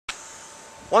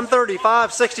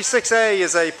13566A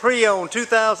is a pre-owned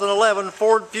 2011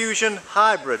 Ford Fusion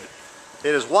Hybrid.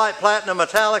 It is white platinum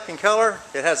metallic in color.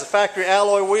 It has the factory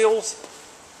alloy wheels.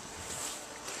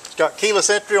 It's got keyless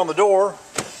entry on the door.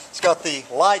 It's got the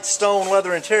light stone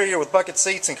leather interior with bucket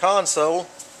seats and console.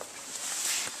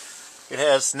 It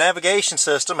has navigation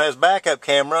system, has backup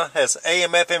camera, has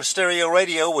AM/FM stereo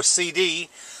radio with CD,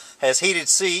 has heated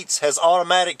seats, has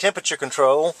automatic temperature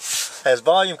control, has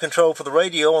volume control for the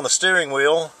radio on the steering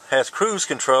wheel, has cruise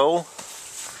control,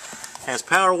 has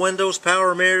power windows,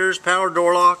 power mirrors, power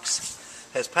door locks,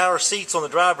 has power seats on the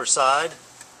driver's side,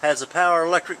 has a power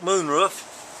electric moonroof.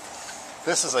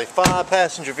 This is a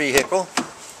 5-passenger vehicle.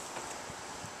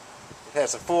 It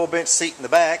has a full bench seat in the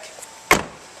back.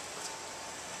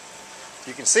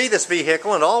 You can see this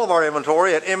vehicle and all of our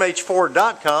inventory at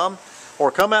mhford.com, or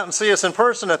come out and see us in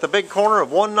person at the big corner of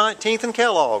 119th and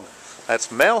Kellogg. That's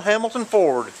Mel Hamilton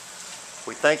Ford.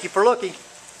 We thank you for looking.